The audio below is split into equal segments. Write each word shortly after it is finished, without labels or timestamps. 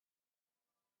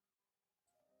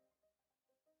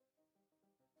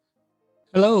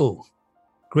Hello,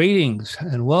 greetings,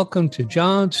 and welcome to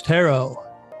John's Tarot.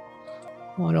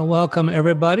 I want to welcome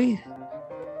everybody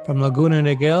from Laguna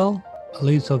Niguel,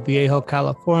 Aliso Viejo,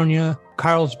 California,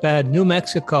 Carlsbad, New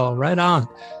Mexico, right on,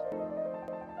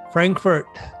 Frankfurt,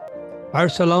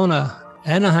 Barcelona,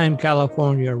 Anaheim,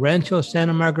 California, Rancho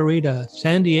Santa Margarita,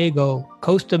 San Diego,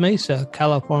 Costa Mesa,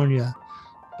 California,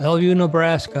 Bellevue,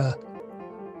 Nebraska,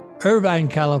 Irvine,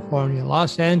 California,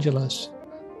 Los Angeles,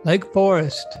 Lake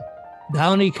Forest,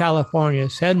 Downey, California,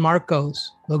 San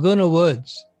Marcos, Laguna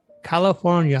Woods,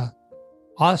 California,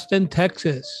 Austin,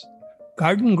 Texas,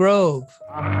 Garden Grove.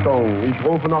 Achtung, ich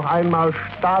rufe noch einmal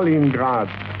Stalingrad.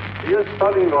 Hier ist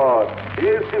Stalingrad.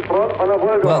 Hier ist die Front an der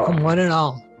Wolga. Welcome, one and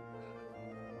all.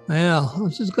 Well,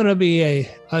 this is going to be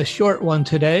a short one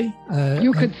today.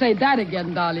 You could say that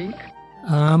again, darling.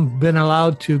 I've been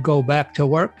allowed to go back to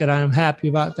work, and I'm happy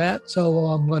about that. So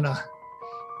I'm going to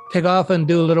take off and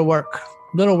do a little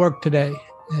work today.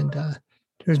 And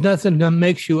there's nothing that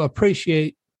makes you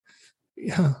appreciate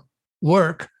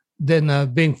work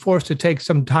than being forced to take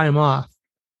some time off.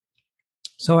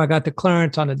 So I got the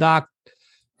clearance on the dock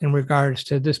in regards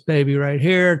to this baby right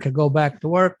here to go back to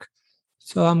work.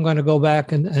 So I'm going to go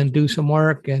back and do some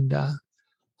work. And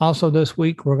also this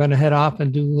week, we're going to head off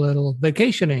and do a little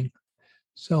vacationing.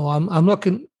 So I'm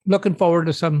looking forward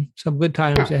to some good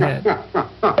times ahead.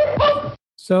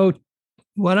 So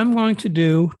what I'm going to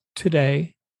do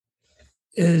today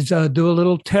is do a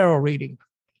little tarot reading.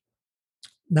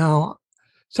 Now,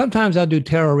 sometimes I'll do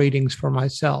tarot readings for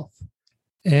myself,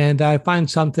 and I find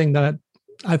something that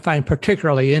I find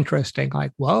particularly interesting,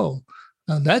 like, whoa,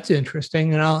 that's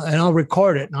interesting, and I'll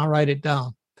record it and I'll write it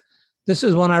down. This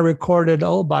is one I recorded,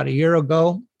 about a year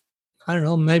ago. I don't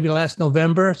know, maybe last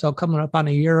November, so coming up on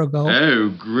a year ago. Oh,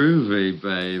 groovy,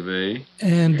 baby.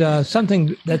 And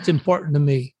something that's important to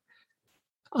me.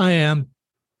 I am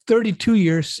 32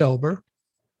 years sober,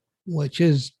 which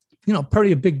is,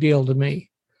 pretty big deal to me.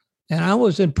 And I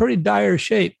was in pretty dire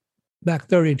shape back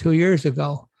 32 years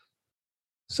ago.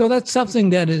 So that's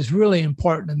something that is really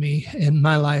important to me in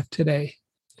my life today.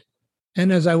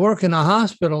 And as I work in a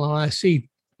hospital and I see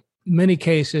many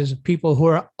cases of people who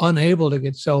are unable to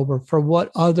get sober for what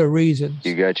other reasons.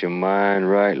 You got your mind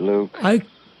right, Luke? I'm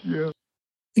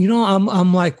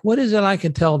like, what is it I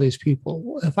can tell these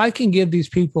people? If I can give these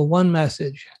people one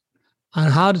message on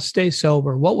how to stay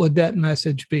sober, what would that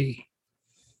message be?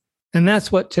 And that's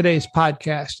what today's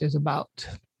podcast is about.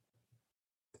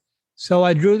 So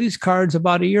I drew these cards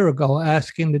about a year ago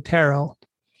asking the tarot,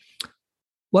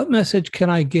 what message can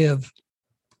I give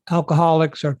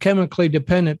alcoholics or chemically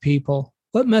dependent people?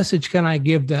 What message can I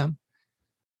give them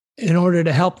in order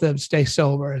to help them stay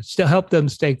sober and still help them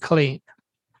stay clean?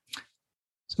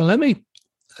 So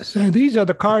these are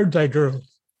the cards I drew.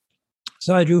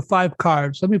 So I drew 5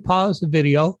 cards. Let me pause the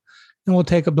video and we'll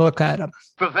take a look at them.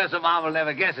 Professor Marvel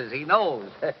never guesses. He knows.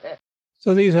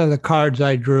 So these are the cards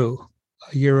I drew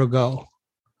a year ago.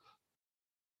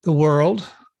 The World,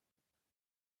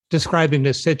 describing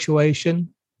the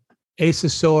situation. Ace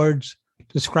of Swords,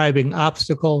 describing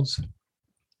obstacles.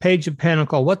 Page of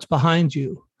Pentacles, what's behind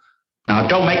you? Now,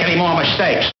 don't make any more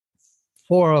mistakes.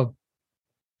 4 of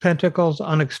Pentacles,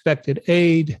 unexpected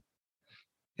aid,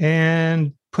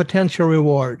 and potential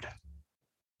reward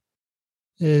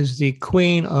is the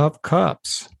Queen of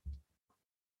Cups.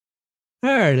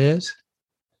 There it is.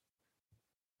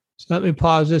 So let me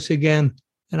pause this again,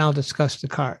 and I'll discuss the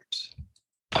cards.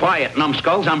 Quiet,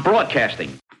 numbskulls. I'm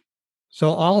broadcasting. So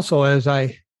also, as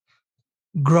I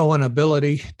grow an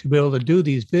ability to be able to do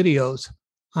these videos,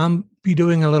 I'm be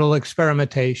doing a little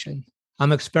experimentation.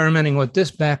 I'm experimenting with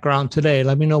this background today.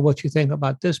 Let me know what you think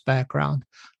about this background.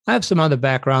 I have some other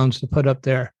backgrounds to put up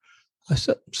there.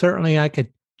 Certainly, I could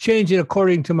change it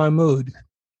according to my mood.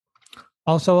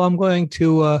 Also, I'm going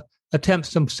to attempt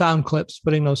some sound clips,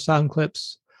 putting those sound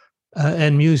clips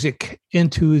and music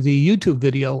into the YouTube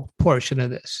video portion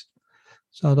of this.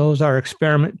 So those are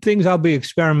things I'll be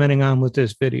experimenting on with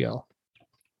this video.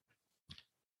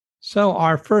 So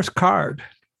our first card,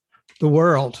 the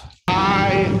World.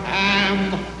 I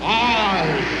am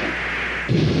Oz.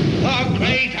 The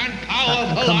great and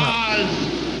powerful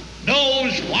Oz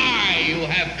knows why you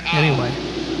have come. Anyway,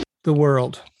 the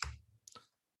World.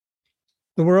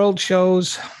 The World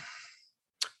shows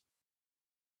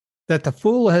that the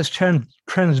fool has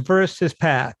transversed his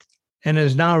path and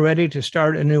is now ready to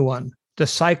start a new one. The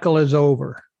cycle is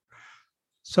over.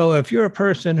 So if you're a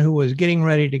person who was getting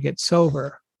ready to get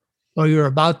sober, or you're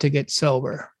about to get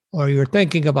sober, or you're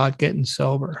thinking about getting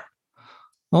sober,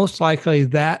 most likely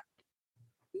that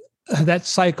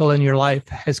cycle in your life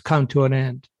has come to an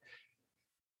end.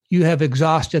 you have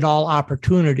exhausted all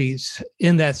opportunities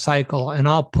in that cycle and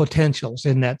all potentials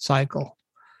in that cycle.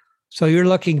 So you're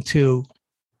looking to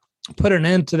put an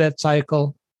end to that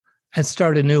cycle and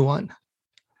start a new one.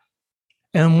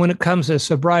 And when it comes to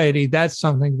sobriety, that's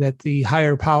something that the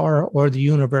higher power or the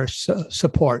universe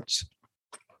supports.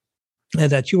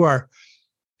 And that your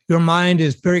mind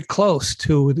is very close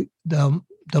to the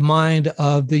mind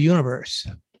of the universe.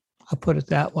 I'll put it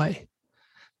that way.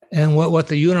 And what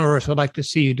the universe would like to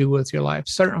see you do with your life.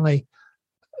 Certainly,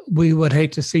 we would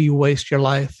hate to see you waste your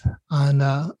life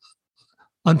on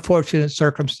unfortunate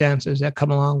circumstances that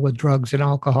come along with drugs and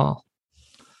alcohol.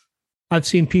 I've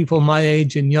seen people my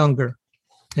age and younger,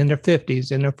 in their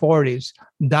 50s, in their 40s,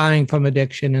 dying from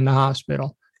addiction in the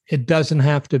hospital. It doesn't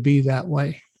have to be that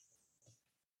way.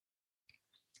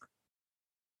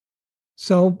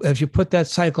 So as you put that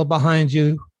cycle behind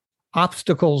you,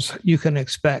 obstacles you can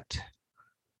expect.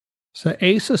 So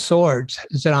Ace of Swords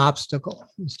is an obstacle.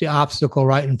 It's the obstacle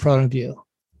right in front of you.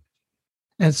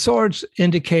 And swords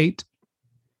indicate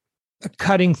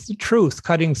cutting truth,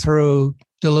 cutting through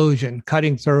delusion,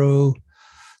 cutting through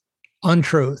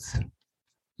untruth.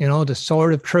 The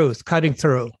sword of truth, cutting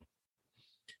through.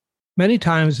 Many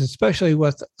times, especially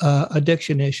with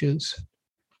addiction issues,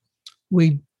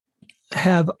 we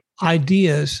have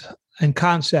ideas and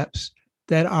concepts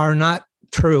that are not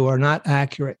true or not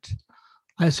accurate.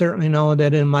 I certainly know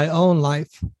that in my own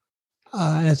life,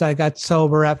 as I got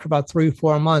sober after about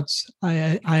 3-4 months,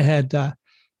 I had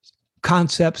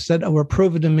concepts that were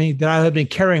proven to me that I had been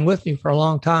carrying with me for a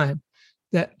long time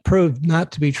that proved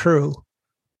not to be true.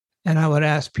 And I would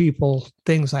ask people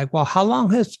things like, well, how long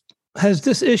has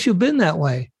this issue been that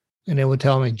way? And they would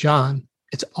tell me, John,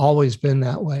 it's always been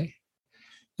that way.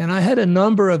 And I had a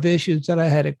number of issues that I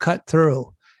had to cut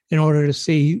through in order to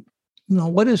see,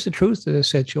 what is the truth of this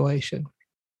situation?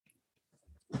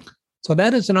 So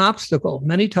that is an obstacle.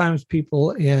 Many times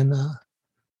people in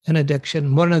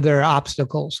addiction, one of their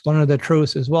obstacles, one of the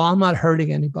truths is, well, I'm not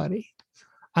hurting anybody.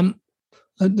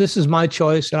 This is my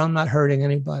choice and I'm not hurting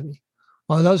anybody.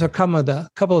 Well, those are a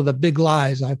couple of the big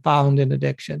lies I found in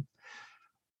addiction.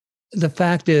 The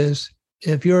fact is,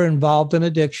 if you're involved in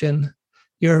addiction,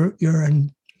 you're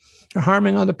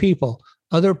harming other people.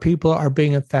 Other people are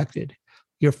being affected.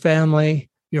 Your family,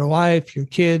 your wife, your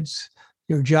kids,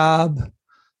 your job.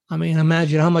 I mean,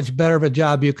 imagine how much better of a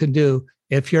job you can do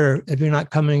if you're not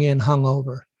coming in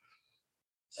hungover.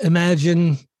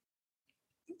 Imagine,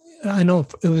 I know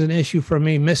it was an issue for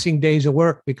me, missing days of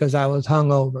work because I was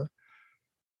hungover.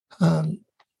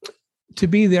 To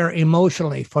be there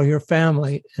emotionally for your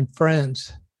family and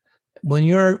friends. When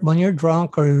you're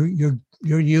drunk or you're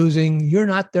using, you're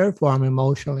not there for them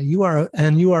emotionally. You are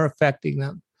affecting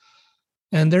them.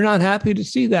 And they're not happy to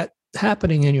see that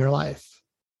happening in your life.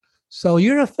 So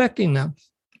you're affecting them.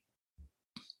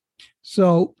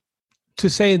 So to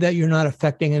say that you're not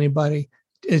affecting anybody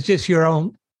is just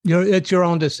it's your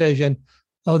own decision.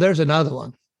 Oh, there's another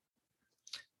one.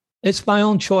 It's my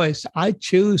own choice. I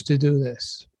choose to do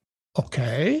this.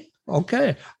 Okay.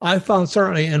 I found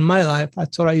certainly in my life,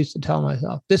 that's what I used to tell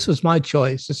myself. This was my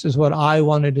choice. This is what I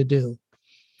wanted to do.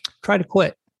 Try to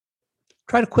quit.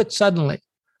 Try to quit suddenly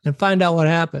and find out what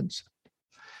happens.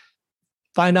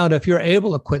 Find out if you're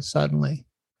able to quit suddenly.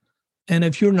 And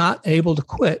if you're not able to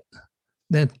quit,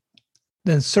 then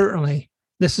certainly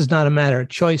this is not a matter of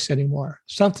choice anymore.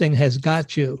 Something has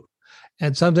got you.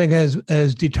 And something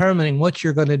is determining what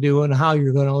you're going to do and how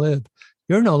you're going to live.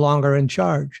 You're no longer in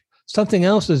charge. Something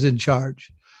else is in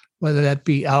charge, whether that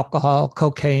be alcohol,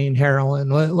 cocaine, heroin,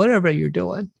 whatever you're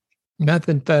doing,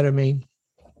 methamphetamine.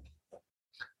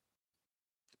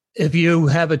 If you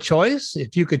have a choice,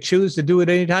 if you could choose to do it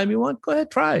anytime you want, go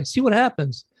ahead, try, see what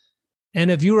happens.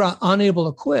 And if you're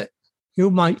unable to quit,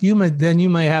 you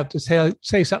may have to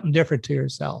say something different to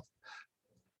yourself.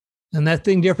 And that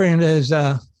thing different is,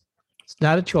 it's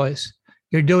not a choice.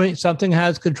 You're doing something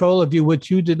has control of you, which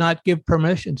you did not give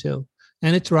permission to,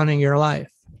 and it's running your life.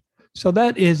 So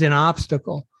that is an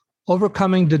obstacle,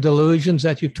 overcoming the delusions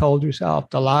that you've told yourself,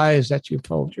 the lies that you've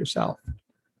told yourself.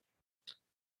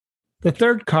 The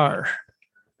third card,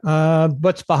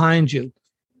 what's behind you?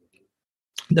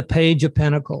 The Page of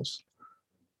Pentacles.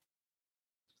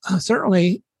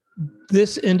 Certainly,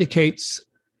 this indicates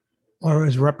or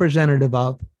is representative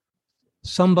of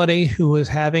somebody who is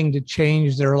having to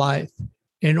change their life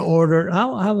in order,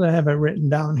 I'll have it written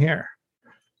down here.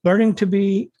 Learning to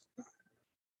be,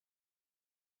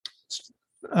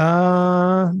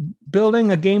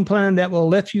 building a game plan that will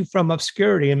lift you from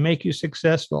obscurity and make you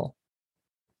successful.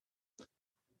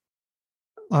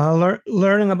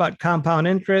 Learning about compound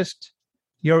interest.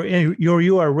 You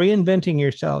are reinventing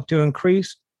yourself to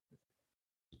increase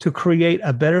to create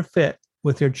a better fit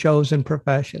with your chosen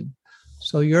profession.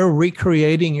 So you're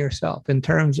recreating yourself in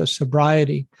terms of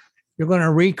sobriety. You're going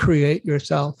to recreate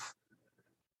yourself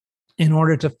in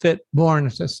order to fit more in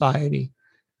society.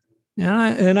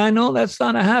 And I know that's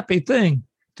not a happy thing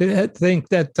to think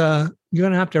that you're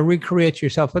going to have to recreate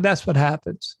yourself, but that's what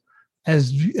happens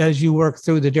as you work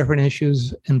through the different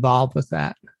issues involved with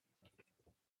that.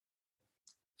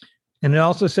 And it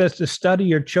also says to study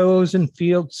your chosen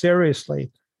field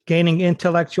seriously, gaining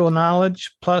intellectual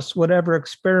knowledge plus whatever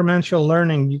experimental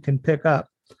learning you can pick up.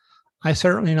 I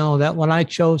certainly know that when I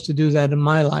chose to do that in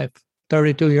my life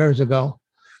 32 years ago,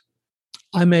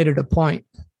 I made it a point.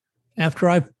 After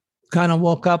I kind of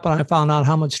woke up and I found out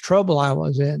how much trouble I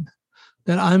was in,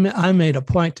 then I made a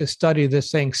point to study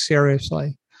this thing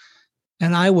seriously.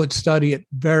 And I would study it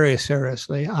very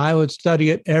seriously. I would study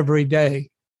it every day.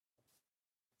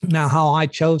 Now, how I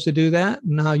chose to do that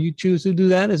and how you choose to do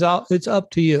that it's up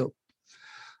to you.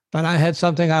 But I had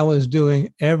something I was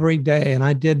doing every day, and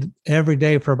I did every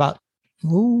day for about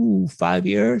 5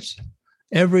 years,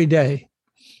 every day,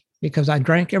 because I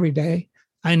drank every day.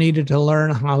 I needed to learn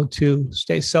how to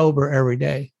stay sober every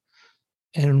day.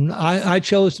 And I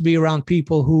chose to be around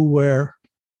people who were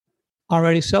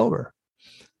already sober.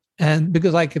 And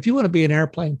because, like, if you want to be an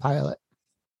airplane pilot,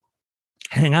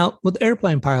 hang out with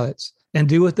airplane pilots and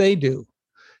do what they do.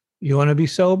 You want to be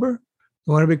sober?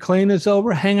 You want to be clean and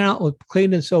sober? Hang out with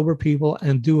clean and sober people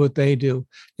and do what they do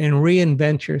and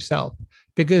reinvent yourself,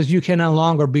 because you can no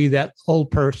longer be that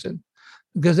old person,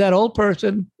 because that old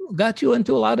person got you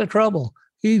into a lot of trouble.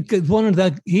 He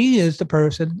is the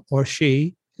person, or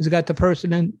she has got the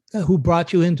person who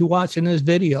brought you into watching this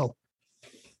video.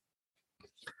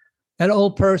 That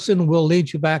old person will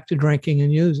lead you back to drinking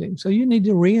and using. So you need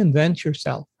to reinvent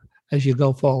yourself as you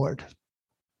go forward.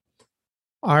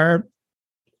 Our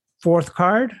fourth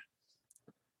card,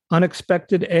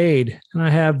 unexpected aid. And I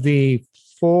have the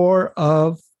Four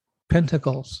of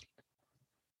Pentacles.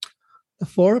 The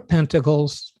Four of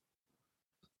Pentacles.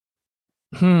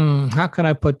 How can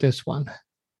I put this one?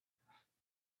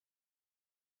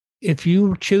 If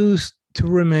you choose to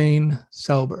remain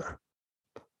sober,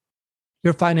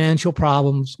 your financial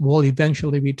problems will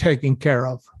eventually be taken care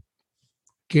of.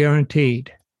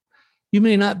 Guaranteed. You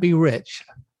may not be rich,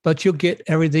 but you'll get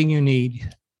everything you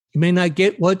need. You may not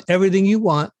get everything you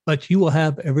want, but you will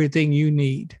have everything you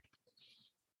need.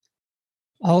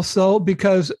 Also,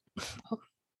 because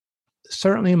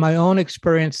certainly my own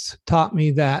experience taught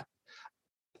me that,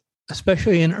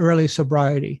 especially in early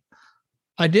sobriety,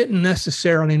 I didn't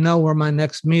necessarily know where my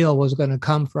next meal was going to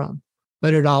come from,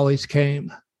 but it always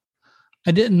came.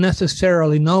 I didn't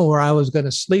necessarily know where I was going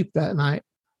to sleep that night,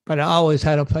 but I always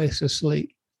had a place to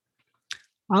sleep.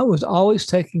 I was always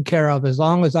taken care of as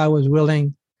long as I was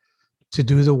willing to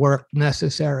do the work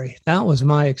necessary. That was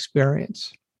my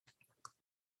experience.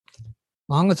 As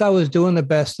long as I was doing the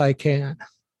best I can.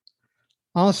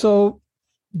 Also,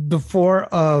 the Four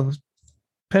of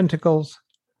Pentacles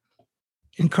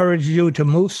encourage you to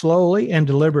move slowly and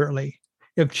deliberately.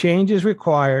 If change is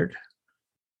required,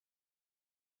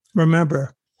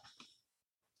 remember,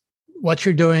 what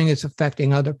you're doing is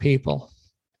affecting other people.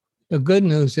 The good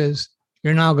news is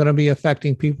you're now going to be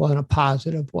affecting people in a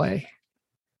positive way.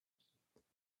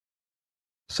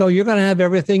 So you're going to have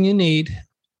everything you need,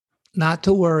 not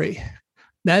to worry.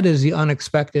 That is the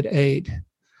unexpected aid.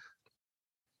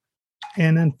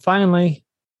 And then finally,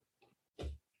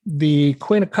 the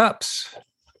Queen of Cups,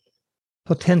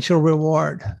 potential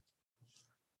reward.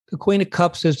 The Queen of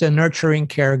Cups is the nurturing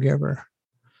caregiver.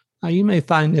 Now, you may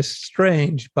find this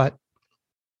strange, but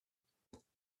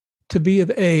to be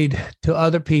of aid to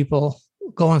other people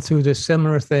going through this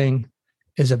similar thing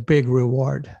is a big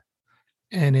reward.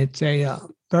 And it's a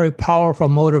very powerful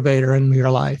motivator in your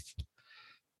life.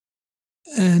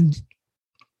 And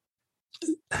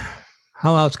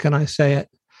how else can I say it?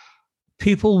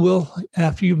 People will,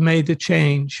 after you've made the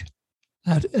change,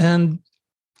 and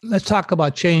let's talk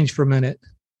about change for a minute.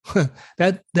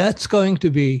 That's going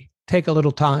to take a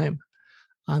little time.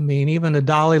 I mean, even the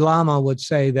Dalai Lama would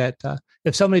say that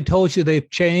if somebody told you they've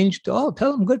changed, tell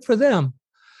them good for them.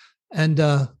 And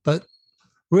but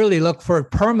really look for a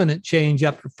permanent change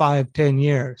after 5-10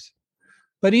 years.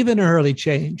 But even early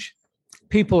change,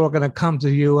 people are going to come to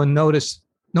you and notice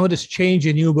change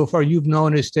in you before you've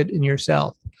noticed it in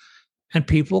yourself. And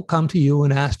people come to you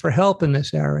and ask for help in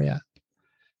this area.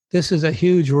 This is a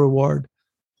huge reward.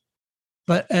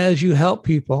 But as you help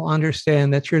people,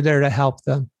 understand that you're there to help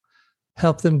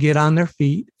them get on their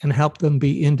feet and help them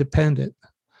be independent.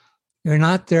 You're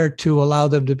not there to allow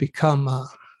them to become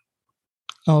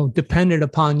dependent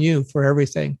upon you for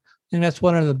everything. And that's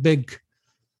one of the big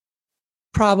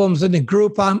problems in the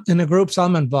groups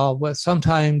I'm involved with.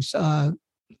 Sometimes I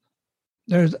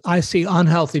see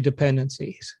unhealthy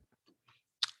dependencies.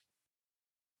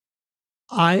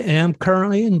 I am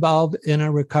currently involved in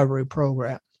a recovery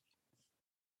program,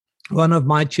 one of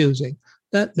my choosing.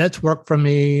 That's worked for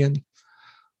me,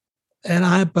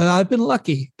 but I've been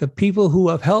lucky. The people who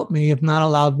have helped me have not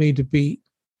allowed me to be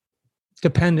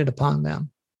dependent upon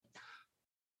them.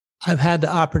 I've had the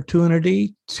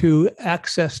opportunity to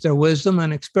access their wisdom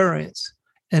and experience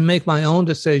and make my own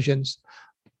decisions,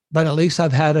 but at least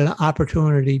I've had an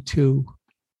opportunity to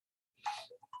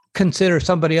consider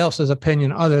somebody else's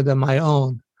opinion other than my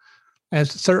own,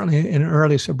 as certainly in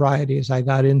early sobriety as I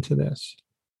got into this.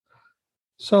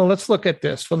 So let's look at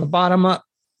this from the bottom up.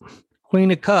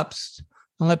 Queen of Cups,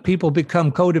 and let people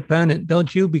become codependent.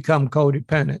 Don't you become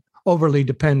codependent, overly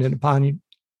dependent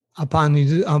upon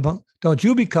these. Don't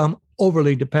you become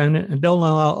overly dependent, and don't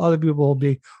allow other people to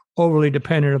be overly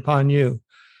dependent upon you.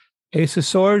 Ace of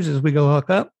Swords, as we go look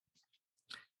up.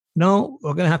 No,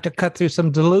 we're going to have to cut through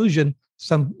some delusion,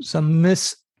 some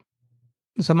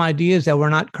ideas that were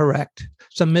not correct,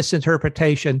 some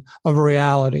misinterpretation of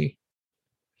reality.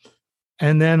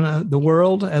 And then the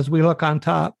World, as we look on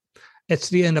top, it's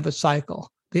the end of a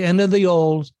cycle, the end of the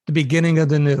old, the beginning of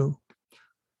the new.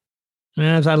 And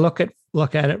as I look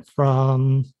at it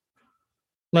from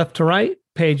left to right,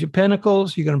 Page of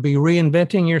Pentacles, you're going to be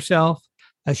reinventing yourself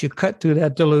as you cut through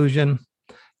that delusion.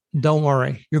 Don't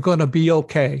worry, you're going to be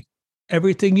okay.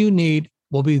 Everything you need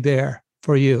will be there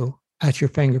for you at your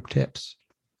fingertips.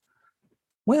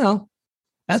 Well,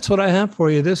 that's what I have for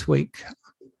you this week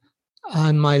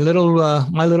on my little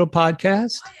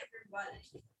podcast.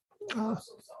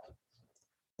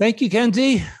 Thank you,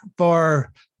 Kenzie,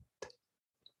 for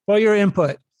your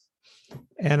input.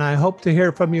 And I hope to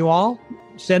hear from you all.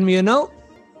 Send me a note.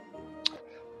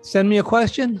 Send me a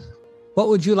question. What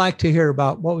would you like to hear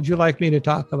about? What would you like me to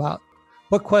talk about?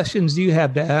 What questions do you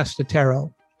have to ask the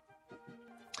tarot?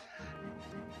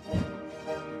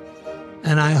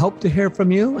 And I hope to hear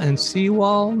from you and see you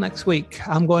all next week.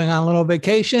 I'm going on a little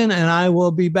vacation and I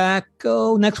will be back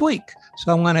next week.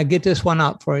 So I'm going to get this one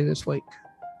out for you this week.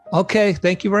 Okay.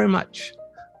 Thank you very much.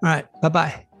 All right.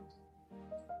 Bye-bye.